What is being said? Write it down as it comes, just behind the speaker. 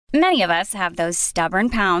Many of us have those stubborn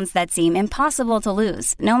pounds that seem impossible to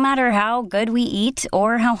lose, no matter how good we eat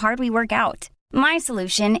or how hard we work out. My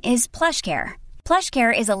solution is PlushCare.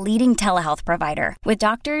 PlushCare is a leading telehealth provider with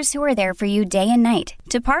doctors who are there for you day and night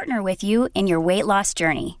to partner with you in your weight loss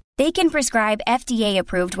journey. They can prescribe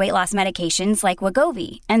FDA-approved weight loss medications like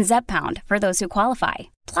Wegovy and Zepbound for those who qualify.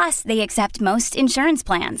 Plus, they accept most insurance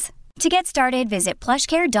plans. To get started, visit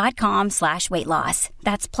plushcare.com/weightloss.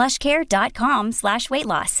 That's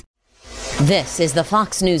plushcare.com/weightloss. This is the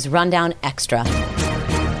Fox News Rundown Extra.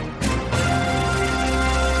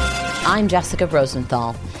 I'm Jessica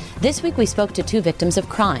Rosenthal. This week we spoke to two victims of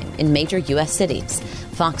crime in major U.S. cities.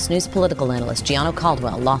 Fox News political analyst Gianno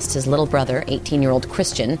Caldwell lost his little brother, 18-year-old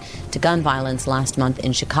Christian, to gun violence last month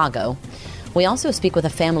in Chicago. We also speak with a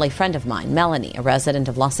family friend of mine, Melanie, a resident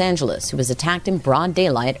of Los Angeles, who was attacked in broad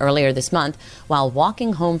daylight earlier this month while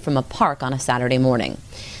walking home from a park on a Saturday morning.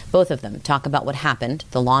 Both of them talk about what happened,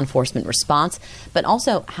 the law enforcement response, but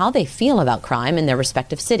also how they feel about crime in their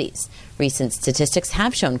respective cities. Recent statistics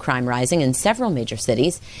have shown crime rising in several major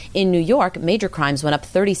cities. In New York, major crimes went up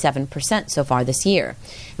 37% so far this year.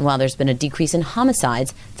 And while there's been a decrease in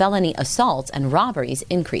homicides, felony assaults and robberies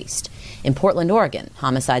increased. In Portland, Oregon,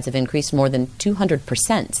 homicides have increased more than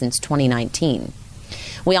 200% since 2019.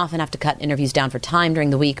 We often have to cut interviews down for time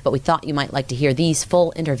during the week, but we thought you might like to hear these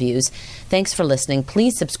full interviews. Thanks for listening.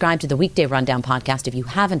 Please subscribe to the Weekday Rundown podcast if you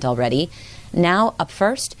haven't already. Now, up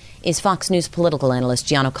first is Fox News political analyst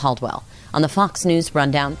Gianno Caldwell on the Fox News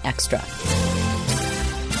Rundown Extra.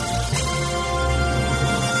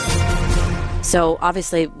 So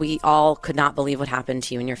obviously we all could not believe what happened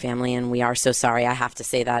to you and your family, and we are so sorry. I have to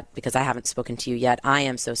say that because I haven't spoken to you yet. I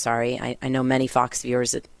am so sorry. I know many Fox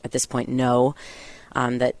viewers at this point know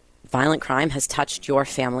that violent crime has touched your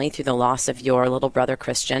family through the loss of your little brother,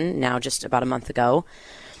 Christian, now just about a month ago.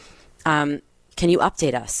 Can you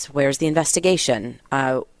update us? Where's the investigation?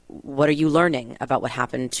 What are you learning about what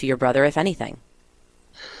happened to your brother, if anything?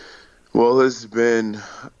 Well, it's been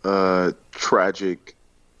a tragic,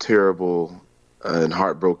 terrible, and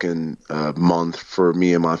heartbroken month for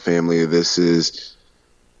me and my family. This is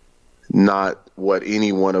not what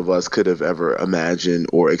any one of us could have ever imagined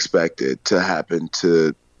or expected to happen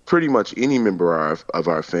to pretty much any member of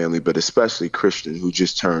our family, but especially Christian, who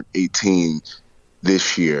just turned 18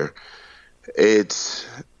 this year. It's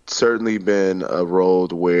certainly been a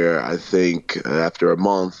road where I think after a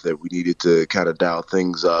month that we needed to kind of dial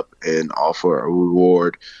things up and offer a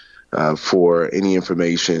reward for any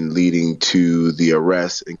information leading to the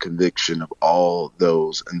arrest and conviction of all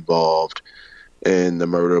those involved in the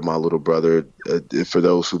murder of my little brother. For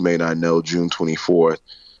those who may not know, June 24th,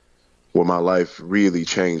 where my life really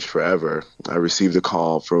changed forever. I received a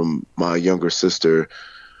call from my younger sister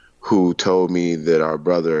who told me that our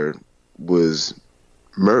brother was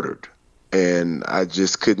murdered. And I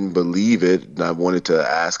just couldn't believe it. And I wanted to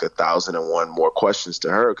ask 1,001 more questions to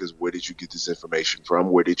her, because where did you get this information from?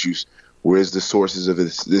 Where's the sources of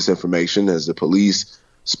this information? Has the police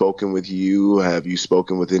spoken with you? Have you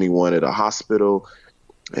spoken with anyone at a hospital?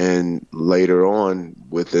 And later on,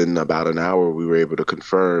 within about an hour, we were able to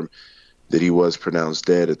confirm that he was pronounced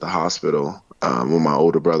dead at the hospital when my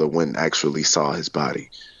older brother went and actually saw his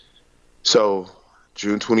body. So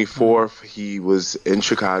June 24th, he was in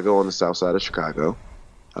Chicago, on the south side of Chicago,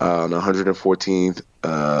 on 114th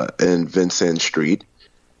and Vincent Street.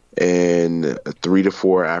 And 3 to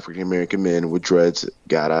 4 African-American men with dreads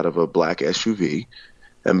got out of a black SUV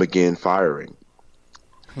and began firing.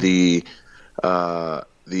 The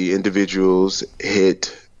individuals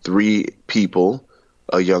hit 3 people,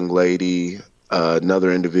 a young lady,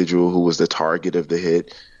 another individual who was the target of the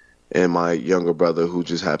hit, and my younger brother, who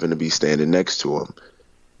just happened to be standing next to him.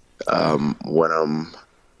 What I'm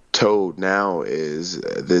told now is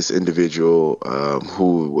this individual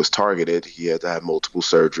who was targeted, he had to have multiple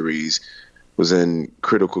surgeries, was in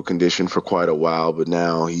critical condition for quite a while, but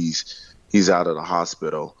now he's out of the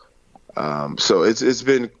hospital. So it's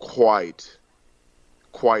been quite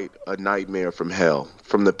a nightmare from hell,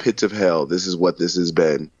 from the pits of hell. This is what this has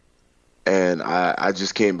been. And I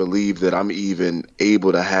just can't believe that I'm even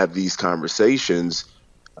able to have these conversations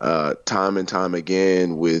time and time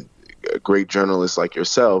again with great journalists like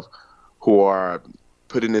yourself, who are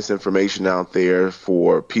putting this information out there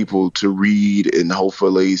for people to read, and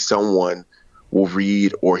hopefully someone will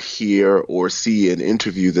read or hear or see an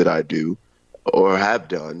interview that I do or have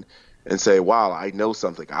done and say, wow, I know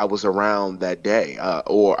something. I was around that day,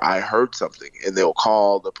 or I heard something, and they'll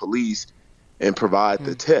call the police and provide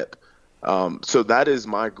the tip. So that is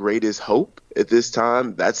my greatest hope at this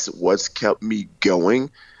time. That's what's kept me going.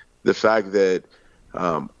 The fact that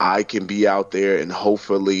I can be out there and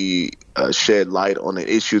hopefully shed light on an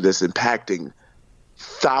issue that's impacting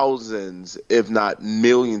thousands, if not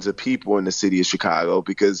millions of people in the city of Chicago.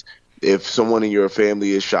 Because if someone in your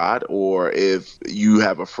family is shot, or if you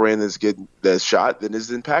have a friend that's shot, then it's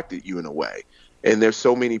impacted you in a way. And there's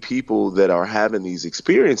so many people that are having these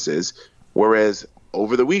experiences, whereas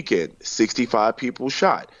over the weekend, 65 people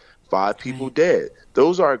shot, 5 people dead.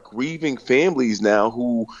 Those are grieving families now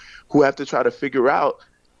who have to try to figure out,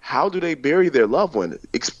 how do they bury their loved one?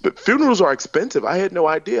 Funerals are expensive. I had no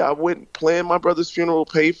idea. I went and planned my brother's funeral,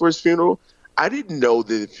 paid for his funeral. I didn't know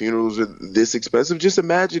that funerals are this expensive. Just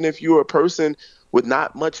imagine if you're a person with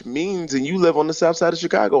not much means and you live on the south side of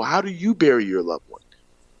Chicago. How do you bury your loved one?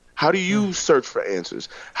 How do you search for answers?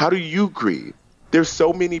 How do you grieve? There's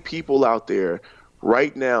so many people out there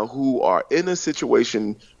right now who are in a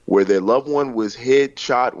situation where their loved one was hit,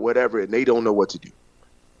 shot, whatever, and they don't know what to do.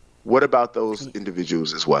 What about those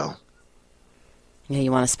individuals as well? Yeah,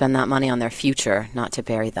 you want to spend that money on their future, not to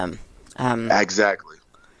bury them. Exactly.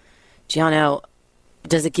 Gianno,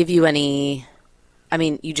 does it give you any... I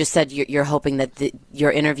mean, you just said you're hoping that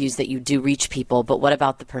your interviews that you do reach people, but what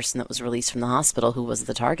about the person that was released from the hospital who was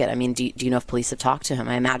the target? I mean, do you know if police have talked to him?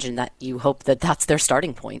 I imagine that you hope that that's their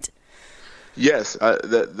starting point. Yes,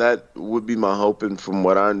 that would be my hope, and from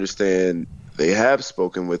what I understand, they have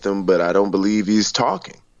spoken with him, but I don't believe he's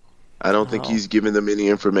talking. I don't think he's giving them any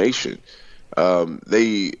information.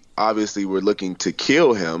 They obviously were looking to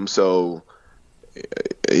kill him, so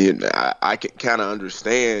I can kind of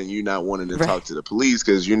understand you not wanting to talk to the police,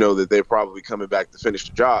 because you know that they're probably coming back to finish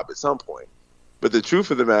the job at some point. But the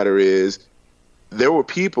truth of the matter is, there were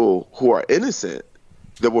people who are innocent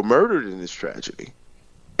that were murdered in this tragedy.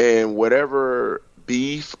 And whatever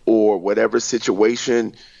beef or whatever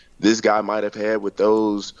situation this guy might have had with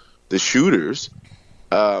the shooters,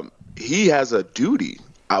 he has a duty,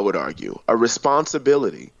 I would argue, a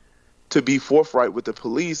responsibility to be forthright with the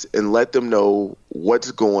police and let them know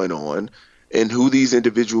what's going on and who these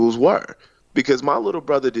individuals were. Because my little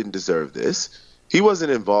brother didn't deserve this. He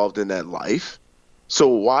wasn't involved in that life. So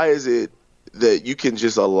why is it that you can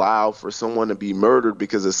just allow for someone to be murdered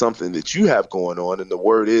because of something that you have going on? And the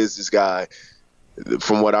word is, this guy,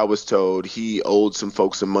 from what I was told, he owed some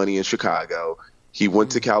folks some money in Chicago. He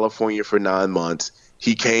went to California for 9 months.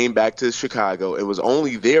 He came back to Chicago and was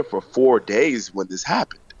only there for 4 days when this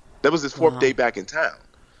happened. That was his fourth day back in town.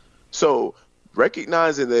 So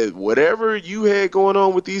recognizing that whatever you had going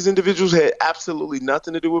on with these individuals had absolutely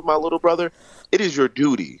nothing to do with my little brother, it is your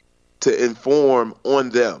duty to inform on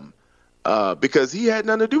them, because he had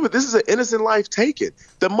nothing to do with it. This is an innocent life taken.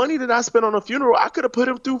 The money that I spent on a funeral, I could have put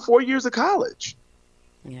him through 4 years of college.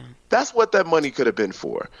 Yeah, that's what that money could have been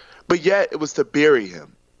for. But yet it was to bury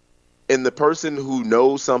him. And the person who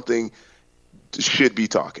knows something should be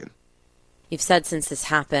talking. You've said since this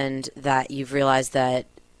happened that you've realized that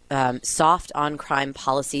soft on-crime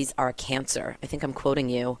policies are a cancer. I think I'm quoting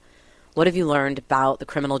you. What have you learned about the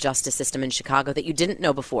criminal justice system in Chicago that you didn't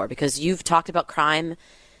know before? Because you've talked about crime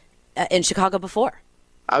in Chicago before.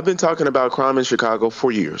 I've been talking about crime in Chicago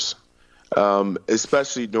for years,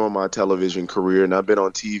 especially during my television career. And I've been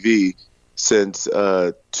on TV since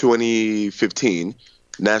 2015,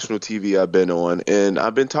 national TV I've been on. And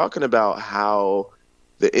I've been talking about how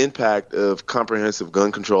the impact of comprehensive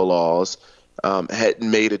gun control laws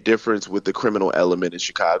hadn't made a difference with the criminal element in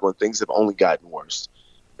Chicago, and things have only gotten worse.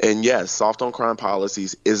 And yes, soft on crime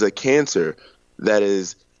policies is a cancer that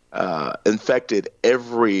is infected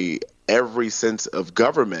every sense of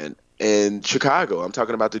government in Chicago. I'm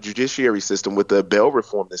talking about the judiciary system with the bail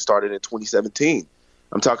reform that started in 2017.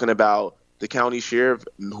 I'm talking about the county sheriff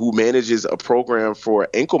who manages a program for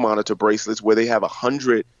ankle monitor bracelets where they have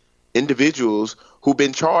 100 individuals who've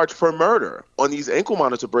been charged for murder on these ankle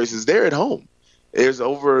monitor bracelets. They're at home. There's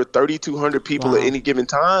over 3,200 people at any given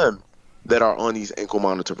time that are on these ankle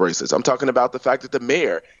monitor bracelets. I'm talking about the fact that the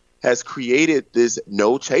mayor has created this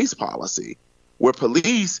no chase policy where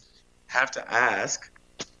police have to ask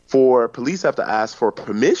for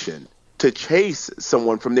permission to chase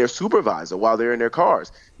someone from their supervisor while they're in their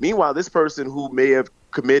cars. Meanwhile, this person who may have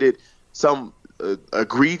committed some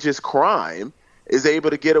egregious crime is able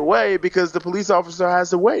to get away because the police officer has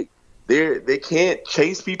to wait. They can't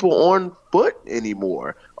chase people on foot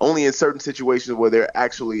anymore, only in certain situations where they're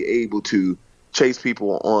actually able to chase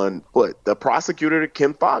people on foot. The prosecutor,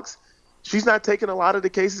 Kim Fox, she's not taking a lot of the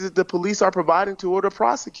cases that the police are providing to her to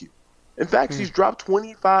prosecute. In fact, she's dropped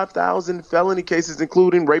 25,000 felony cases,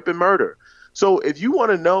 including rape and murder. So if you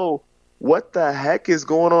want to know what the heck is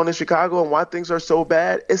going on in Chicago and why things are so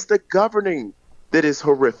bad, it's the governing that is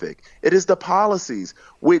horrific. It is the policies,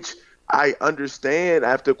 which I understand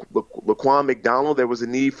after Laquan McDonald, there was a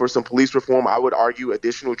need for some police reform. I would argue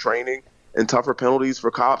additional training and tougher penalties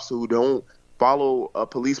for cops who don't follow a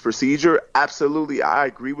police procedure. Absolutely, I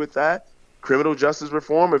agree with that. Criminal justice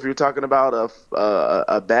reform, if you're talking about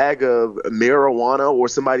a bag of marijuana or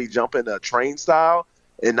somebody jumping a train style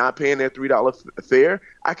and not paying their $3 fare,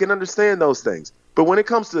 I can understand those things. But when it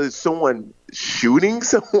comes to someone shooting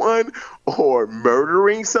someone or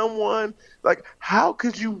murdering someone, like, how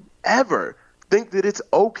could you ever think that it's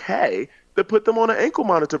okay to put them on an ankle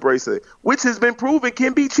monitor bracelet, which has been proven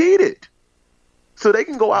can be cheated, so they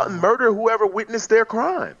can go out and murder whoever witnessed their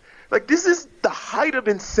crime? Like, this is the height of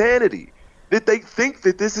insanity, that they think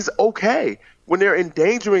that this is okay when they're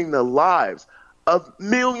endangering the lives of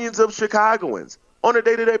millions of Chicagoans on a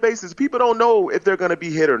day-to-day basis. People don't know if they're going to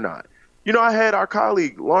be hit or not. You know, I had our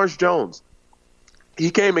colleague, Lawrence Jones.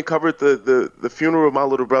 He came and covered the funeral of my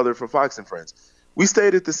little brother for Fox and Friends. We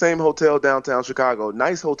stayed at the same hotel downtown Chicago,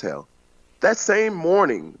 nice hotel. That same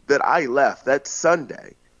morning that I left, that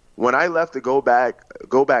Sunday, when I left to go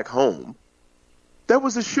back home, there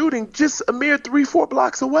was a shooting just a mere 3-4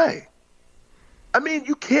 blocks away. I mean,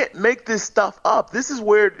 you can't make this stuff up. This is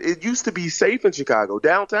where it used to be safe in Chicago,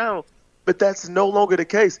 downtown, but that's no longer the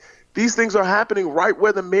case. These things are happening right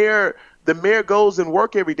where the mayor goes and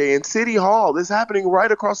work every day in City Hall. This is happening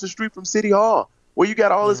right across the street from City Hall, where you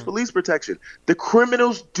got all this police protection. The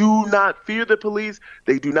criminals do not fear the police.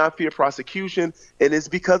 They do not fear prosecution. And it's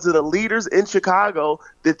because of the leaders in Chicago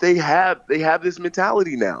that they have this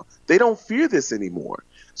mentality now. They don't fear this anymore.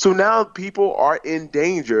 So now people are in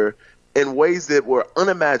danger in ways that were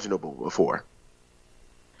unimaginable before.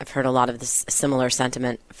 I've heard a lot of this similar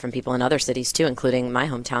sentiment from people in other cities too, including my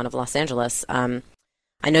hometown of Los Angeles.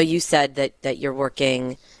 I know you said that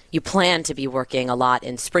you plan to be working a lot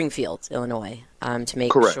in Springfield, Illinois, to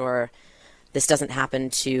make Correct. Sure this doesn't happen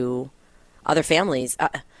to other families.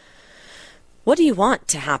 What do you want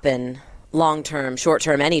to happen long-term,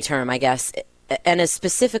 short-term, any term, I guess, and as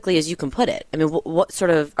specifically as you can put it? I mean, what sort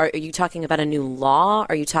of, are you talking about a new law?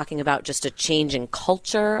 Are you talking about just a change in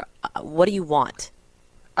culture? What do you want?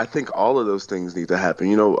 I think all of those things need to happen.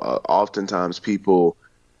 You know, oftentimes people,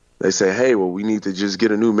 they say, hey, well, we need to just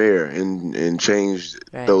get a new mayor and change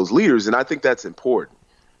those leaders. And I think that's important.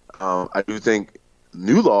 I do think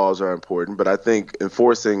new laws are important, but I think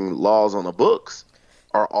enforcing laws on the books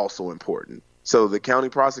are also important. So the county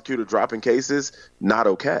prosecutor dropping cases, not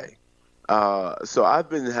okay. So I've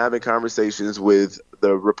been having conversations with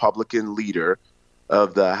the Republican leader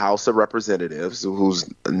of the House of Representatives, who's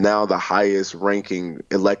now the highest ranking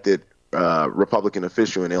elected Republican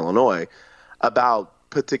official in Illinois, about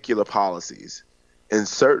particular policies, and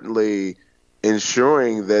certainly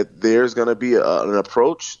ensuring that there's going to be an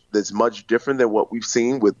approach that's much different than what we've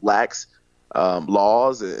seen with lax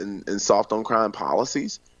laws and soft on crime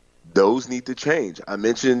policies. Those need to change. I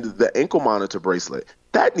mentioned the ankle monitor bracelet.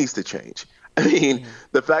 That needs to change. I mean,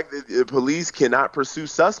 the fact that the police cannot pursue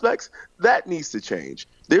suspects, that needs to change.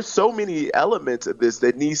 There's so many elements of this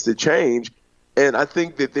that needs to change. And I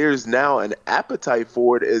think that there's now an appetite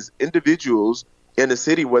for it as individuals in the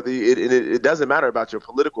city, whether it doesn't matter about your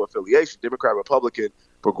political affiliation, Democrat, Republican,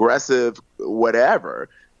 progressive, whatever.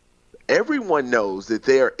 Everyone knows that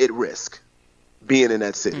they're at risk being in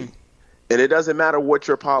that city. And it doesn't matter what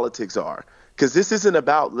your politics are, because this isn't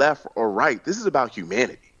about left or right. This is about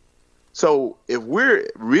humanity. So if we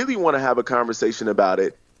really want to have a conversation about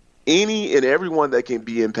it, any and everyone that can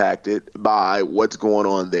be impacted by what's going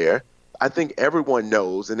on there, I think everyone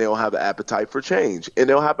knows, and they'll have an appetite for change, and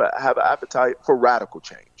they'll have an appetite for radical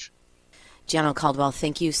change. Gianno Caldwell,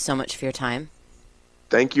 thank you so much for your time.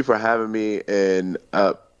 Thank you for having me. And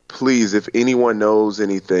please, if anyone knows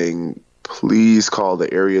anything, please call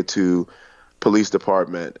the Area 2 Police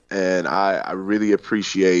Department. And I really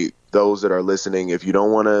appreciate those that are listening. If you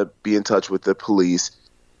don't want to be in touch with the police,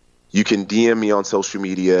 you can DM me on social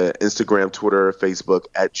media, Instagram, Twitter, Facebook,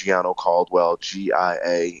 at Gianno Caldwell,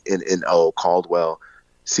 Gianno Caldwell,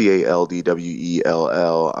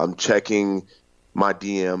 Caldwell. I'm checking my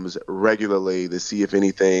DMs regularly to see if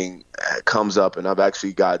anything comes up, and I've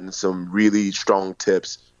actually gotten some really strong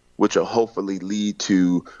tips, which will hopefully lead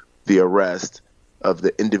to the arrest of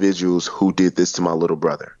the individuals who did this to my little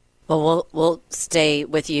brother. Well, we'll stay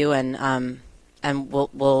with you, and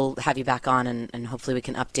we'll have you back on, and hopefully we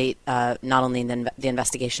can update not only the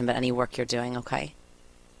investigation but any work you're doing. Okay.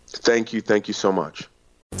 Thank you so much.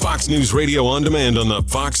 Fox News Radio on demand on the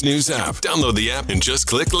Fox News app. Download the app and just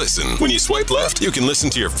click listen. When you swipe left, you can listen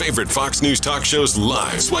to your favorite Fox News talk shows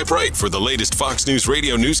live. Swipe right for the latest Fox News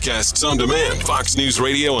Radio newscasts on demand. Fox News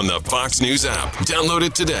Radio on the Fox News app. Download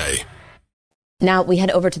it today. Now we head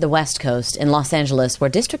over to the West Coast in Los Angeles, where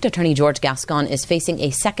District Attorney George Gascon is facing a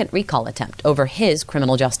second recall attempt over his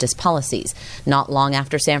criminal justice policies, not long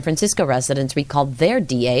after San Francisco residents recalled their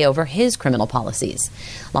DA over his criminal policies.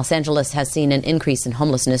 Los Angeles has seen an increase in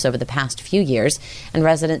homelessness over the past few years, and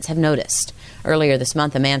residents have noticed. Earlier this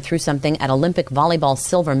month, a man threw something at Olympic volleyball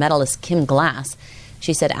silver medalist Kim Glass.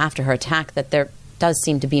 She said after her attack that there does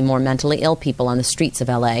seem to be more mentally ill people on the streets of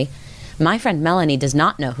L.A. My friend Melanie does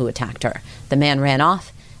not know who attacked her. The man ran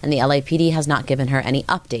off, and the LAPD has not given her any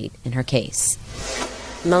update in her case.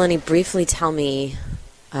 Melanie, briefly tell me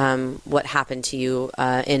what happened to you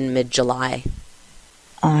in mid-July.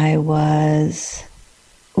 I was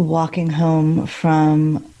walking home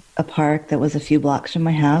from a park that was a few blocks from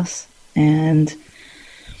my house, and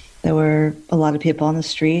there were a lot of people on the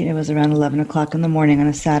street. It was around 11 o'clock in the morning on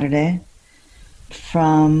a Saturday.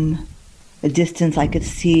 From a distance, I could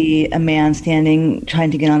see a man standing,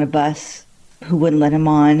 trying to get on a bus, who wouldn't let him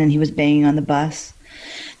on, and he was banging on the bus.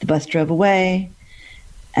 The bus drove away,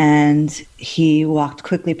 and he walked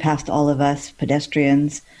quickly past all of us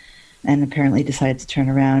pedestrians and apparently decided to turn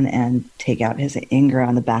around and take out his anger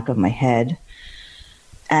on the back of my head.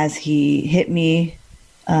 As he hit me,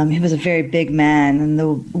 he was a very big man, and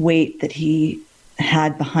the weight that he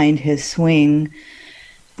had behind his swing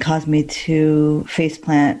caused me to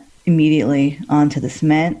faceplant immediately onto the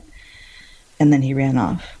cement, and then he ran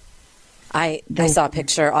off. I saw a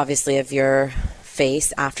picture, obviously, of your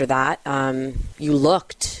face after that. You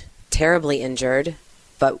looked terribly injured,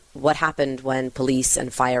 but what happened when police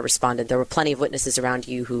and fire responded? There were plenty of witnesses around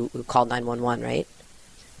you who called 911, right?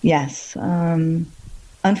 Yes.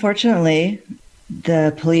 Unfortunately,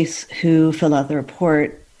 the police who filled out the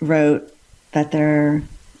report wrote that there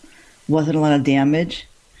wasn't a lot of damage,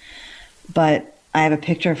 but I have a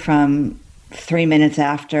picture from 3 minutes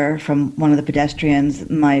after from one of the pedestrians.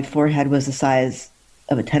 My forehead was the size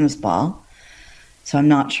of a tennis ball. So I'm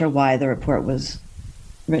not sure why the report was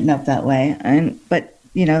written up that way. But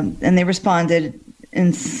they responded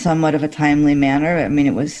in somewhat of a timely manner. I mean,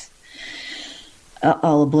 it was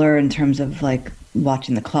all a blur in terms of like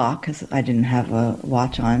watching the clock, because I didn't have a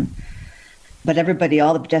watch on. But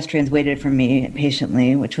all the pedestrians waited for me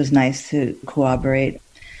patiently, which was nice to corroborate.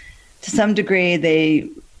 To some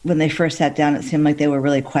degree, when they first sat down, it seemed like they were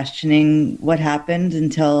really questioning what happened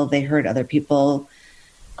until they heard other people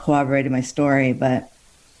corroborated my story. But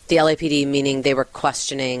the LAPD, meaning they were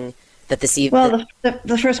questioning that this evening? Well,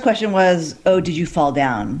 the first question was, oh, did you fall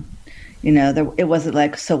down? It wasn't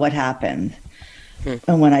like, so what happened?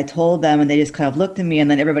 And when I told them, and they just kind of looked at me, and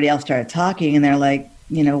then everybody else started talking, and they're like,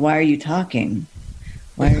 why are you talking?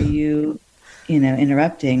 Why are you,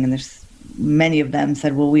 interrupting? And there's many of them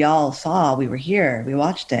said, well, we all saw, we were here, we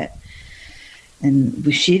watched it.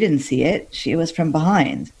 And she didn't see it. She was from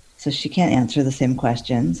behind. So she can't answer the same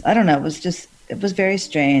questions. I don't know. It was very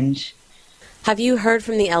strange. Have you heard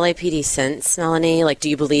from the LAPD since, Melanie? Like, do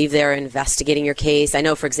you believe they're investigating your case? I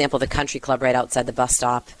know, for example, the country club right outside the bus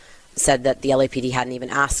stop said that the LAPD hadn't even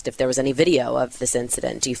asked if there was any video of this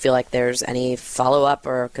incident. Do you feel like there's any follow-up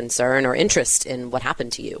or concern or interest in what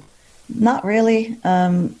happened to you? Not really.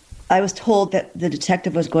 I was told that the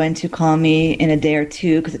detective was going to call me in a day or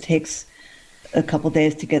two, because it takes a couple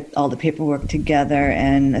days to get all the paperwork together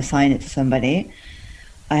and assign it to somebody.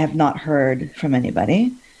 I have not heard from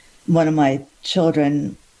anybody. One of my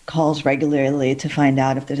children calls regularly to find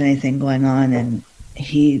out if there's anything going on, and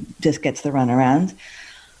he just gets the runaround.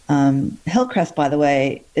 Hillcrest, by the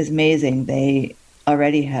way, is amazing. They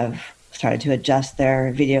already have started to adjust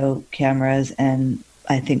their video cameras and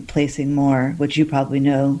I think placing more, which you probably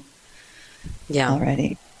know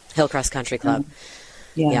already. Hillcrest Country Club.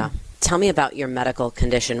 Yeah. Tell me about your medical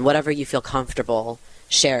condition, whatever you feel comfortable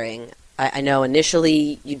sharing. I know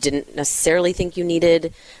initially you didn't necessarily think you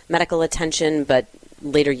needed medical attention, but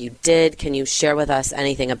later you did. Can you share with us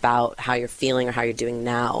anything about how you're feeling or how you're doing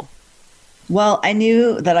now? Well, I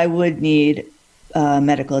knew that I would need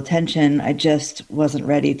medical attention. I just wasn't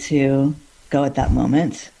ready to go at that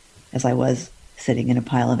moment, as I was sitting in a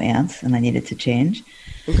pile of ants and I needed to change.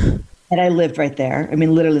 And I lived right there. I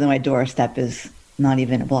mean, literally my doorstep is not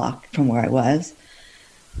even a block from where I was.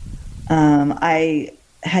 I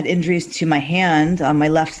had injuries to my hand on my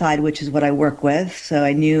left side, which is what I work with. So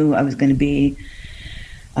I knew I was going to be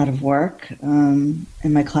out of work. And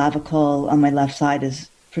my clavicle on my left side is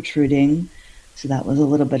protruding. So that was a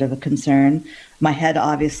little bit of a concern. My head,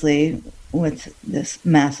 obviously, with this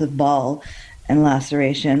massive ball and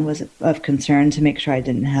laceration, was of concern to make sure I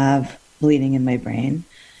didn't have bleeding in my brain.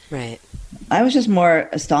 Right. I was just more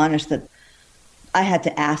astonished that I had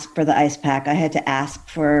to ask for the ice pack. I had to ask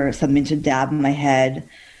for something to dab my head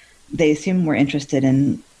they seemed more interested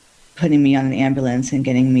in putting me on an ambulance and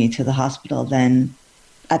getting me to the hospital than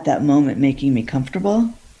at that moment making me comfortable.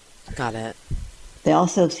 Got it. They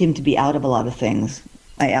also seemed to be out of a lot of things.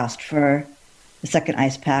 I asked for the second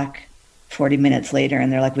ice pack 40 minutes later,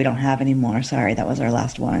 and they're like, we don't have any more. Sorry, that was our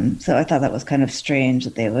last one. So I thought that was kind of strange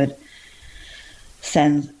that they would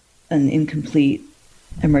send an incomplete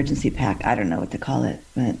emergency pack. I don't know what to call it.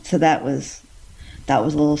 But so that was a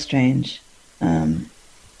little strange.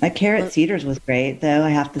 My care at Cedars was great, though. I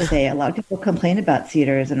have to say, a lot of people complain about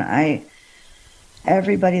Cedars, and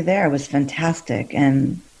everybody there was fantastic,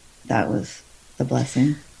 and that was the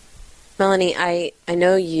blessing. Melanie, I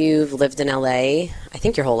know you've lived in LA, I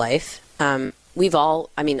think your whole life. We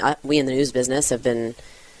in the news business have been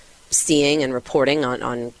seeing and reporting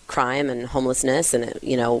on crime and homelessness and,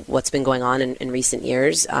 what's been going on in recent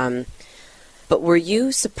years. But were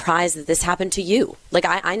you surprised that this happened to you? Like,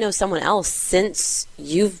 I know someone else since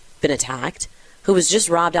you've been attacked who was just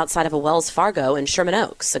robbed outside of a Wells Fargo in Sherman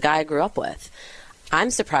Oaks, a guy I grew up with. I'm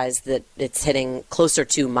surprised that it's hitting closer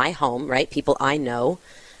to my home, right? People I know.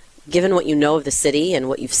 Given what you know of the city and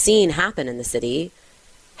what you've seen happen in the city,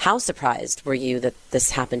 how surprised were you that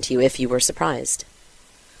this happened to you, if you were surprised?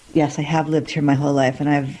 Yes, I have lived here my whole life, and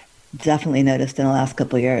I've definitely noticed in the last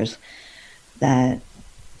couple of years that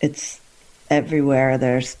it's everywhere.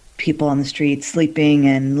 There's people on the street sleeping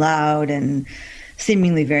and loud and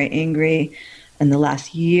seemingly very angry. In the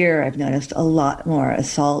last year, I've noticed a lot more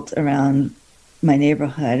assault around my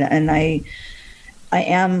neighborhood, and I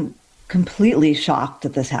am completely shocked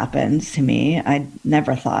that this happens to me. I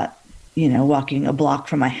never thought, walking a block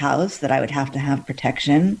from my house that I would have to have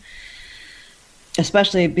protection,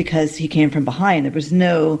 especially because he came from behind. There was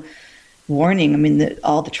no warning. I mean,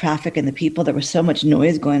 all the traffic and the people, there was so much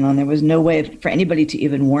noise going on. There was no way for anybody to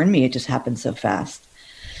even warn me. It just happened so fast.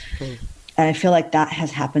 And I feel like that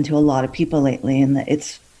has happened to a lot of people lately, and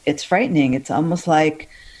it's frightening. It's almost like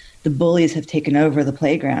the bullies have taken over the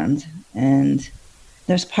playground. And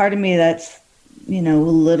there's part of me that's, a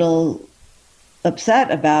little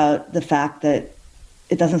upset about the fact that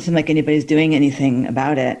it doesn't seem like anybody's doing anything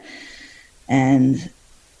about it. And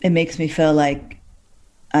it makes me feel like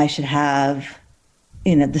I should have,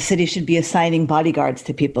 the city should be assigning bodyguards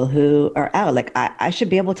to people who are out. Like, I should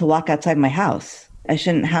be able to walk outside my house. I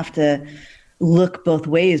shouldn't have to look both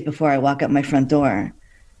ways before I walk out my front door.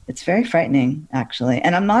 It's very frightening, actually.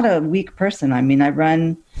 And I'm not a weak person. I mean, I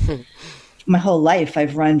run my whole life.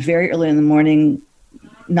 I've run very early in the morning,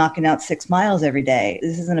 knocking out 6 miles every day.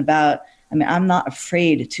 This isn't about, I'm not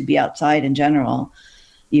afraid to be outside in general,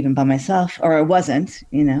 even by myself, or I wasn't,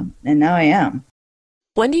 and now I am.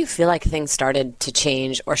 When do you feel like things started to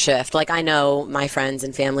change or shift? Like, I know my friends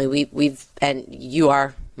and family, we've, and you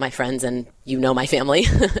are my friends and my family.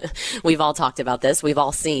 We've all talked about this. We've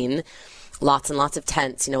all seen lots and lots of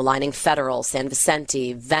tents, lining Federal, San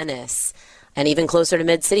Vicente, Venice, and even closer to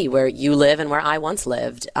Mid-City where you live and where I once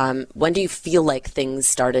lived. When do you feel like things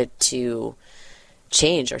started to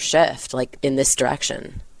change or shift, like in this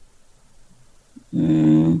direction?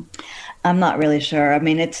 I'm not really sure. I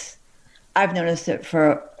mean, I've noticed it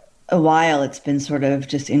for a while. It's been sort of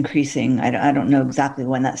just increasing. I don't know exactly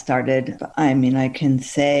when that started. I mean, I can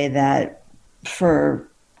say that for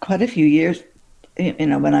quite a few years,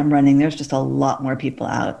 when I'm running, there's just a lot more people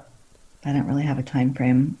out. I don't really have a time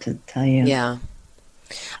frame to tell you. Yeah.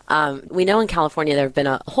 We know in California there have been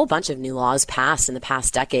a whole bunch of new laws passed in the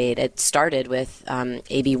past decade. It started with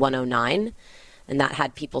AB 109, and that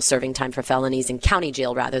had people serving time for felonies in county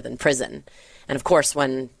jail rather than prison. And of course,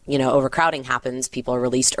 when, overcrowding happens, people are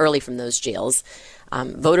released early from those jails.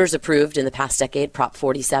 Voters approved in the past decade Prop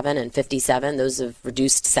 47 and 57. Those have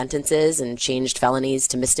reduced sentences and changed felonies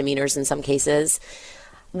to misdemeanors in some cases.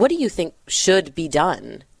 What do you think should be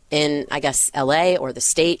done in, I guess, LA or the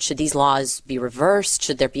state? Should these laws be reversed?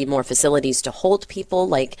 Should there be more facilities to hold people?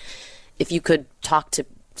 Like, if you could talk to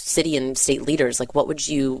city and state leaders, like, what would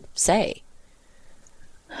you say?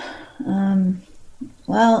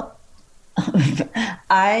 Well,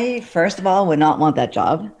 I, first of all, would not want that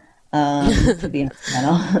job, to be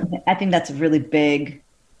honest. I think that's a really big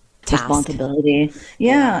responsibility.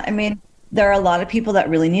 Yeah. I mean, there are a lot of people that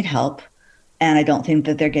really need help, and I don't think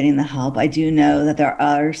that they're getting the help. I do know that there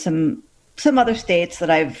are some other states that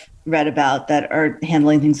I've read about that are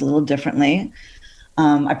handling things a little differently.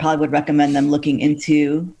 I probably would recommend them looking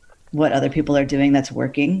into what other people are doing that's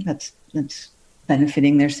working, that's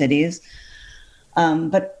benefiting their cities.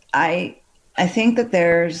 But I think that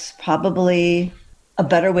there's probably a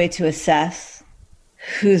better way to assess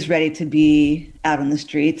who's ready to be out on the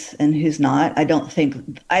streets and who's not. I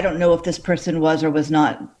don't know if this person was or was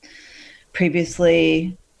not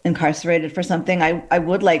previously incarcerated for something, I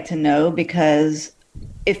would like to know, because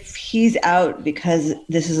if he's out because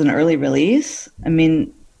this is an early release, I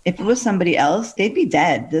mean, if it was somebody else, they'd be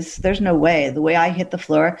dead. There's no way. The way I hit the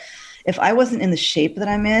floor, if I wasn't in the shape that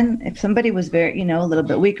I'm in, if somebody was very, a little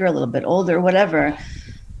bit weaker, a little bit older, whatever,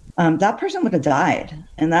 that person would have died.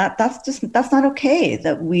 And that's not okay,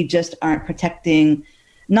 that we just aren't protecting.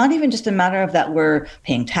 Not even just a matter of that we're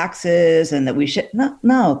paying taxes and that we should,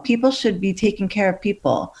 no, people should be taking care of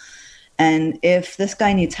people. And if this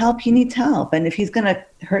guy needs help, he needs help. And if he's going to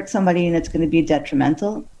hurt somebody and it's going to be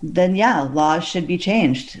detrimental, then yeah, laws should be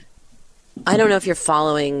changed. I don't know if you're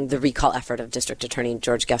following the recall effort of District Attorney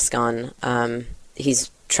George Gascon.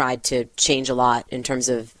 He's tried to change a lot in terms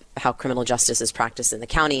of how criminal justice is practiced in the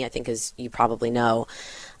county, I think, as you probably know,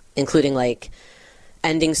 including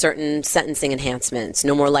ending certain sentencing enhancements,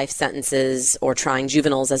 no more life sentences, or trying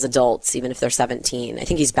juveniles as adults, even if they're 17. I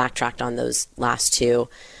think he's backtracked on those last two.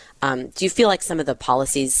 Do you feel like some of the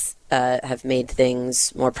policies have made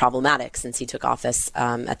things more problematic since he took office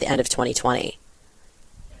at the end of 2020?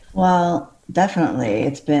 Well, definitely.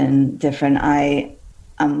 It's been different. I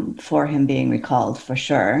am for him being recalled, for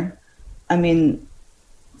sure. I mean,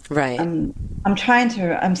 right. I'm sorry,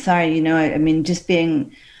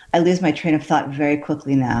 I lose my train of thought very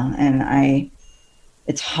quickly now. And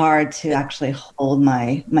it's hard to actually hold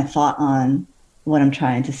my thought on what I'm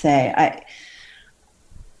trying to say.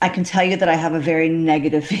 I can tell you that I have a very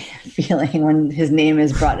negative feeling when his name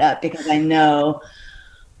is brought up, because I know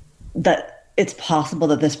that it's possible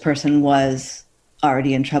that this person was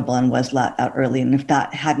already in trouble and was let out early. And if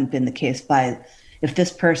that hadn't been the case, if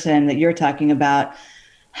this person that you're talking about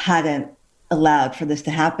hadn't allowed for this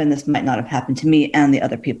to happen, this might not have happened to me and the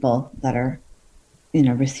other people that are,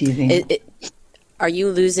 receiving. Are you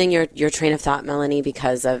losing your train of thought, Melanie,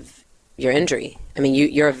 because of your injury? I mean,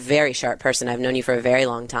 you're a very sharp person. I've known you for a very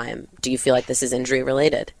long time. Do you feel like this is injury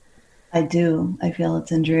related? I do. I feel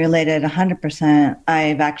it's injury related 100%.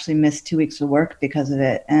 I've actually missed 2 weeks of work because of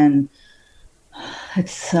it. And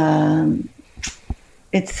it's sad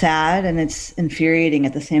and it's infuriating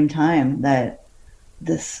at the same time that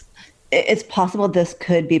it's possible this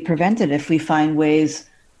could be prevented if we find ways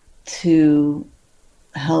to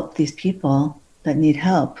help these people that need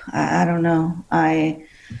help. I don't know. I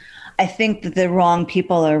think that the wrong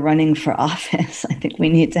people are running for office. I think we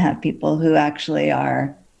need to have people who actually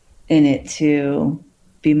are in it to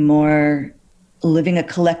be more living a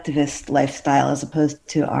collectivist lifestyle as opposed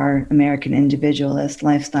to our American individualist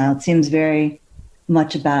lifestyle. It seems very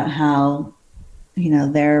much about how,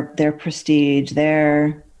 their prestige,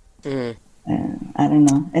 their, I don't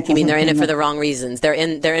know. You mean they're in it for the wrong reasons? They're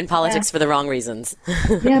in politics for the wrong reasons.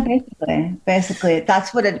 Yeah, basically,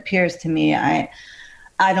 that's what it appears to me. I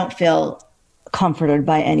don't feel comforted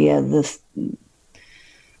by any of the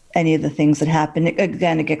things that happened.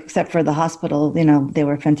 Again, except for the hospital, they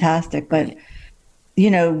were fantastic. But,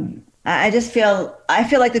 I feel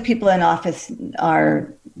like the people in office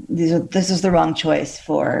this is the wrong choice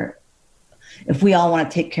for, if we all want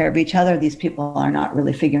to take care of each other, these people are not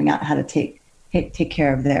really figuring out how to take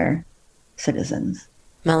care of their citizens.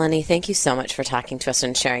 Melanie, thank you so much for talking to us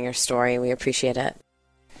and sharing your story. We appreciate it.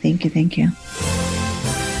 Thank you.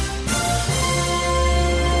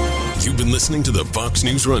 You've been listening to the Fox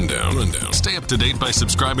News Rundown. Stay up to date by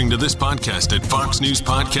subscribing to this podcast at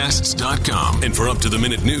foxnewspodcasts.com. And for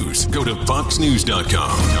up-to-the-minute news, go to foxnews.com.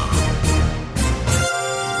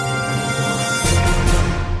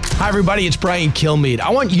 Hi, everybody. It's Brian Kilmeade. I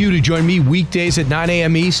want you to join me weekdays at 9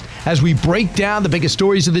 a.m. East as we break down the biggest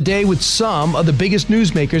stories of the day with some of the biggest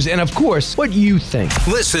newsmakers and, of course, what you think.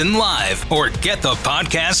 Listen live or get the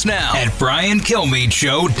podcast now at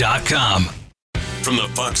briankilmeadshow.com. From the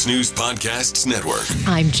Fox News Podcasts Network.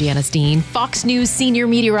 I'm Janice Dean, Fox News senior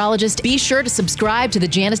meteorologist. Be sure to subscribe to the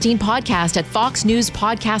Janice Dean podcast at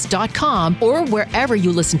foxnewspodcast.com or wherever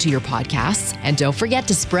you listen to your podcasts. And don't forget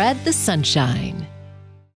to spread the sunshine.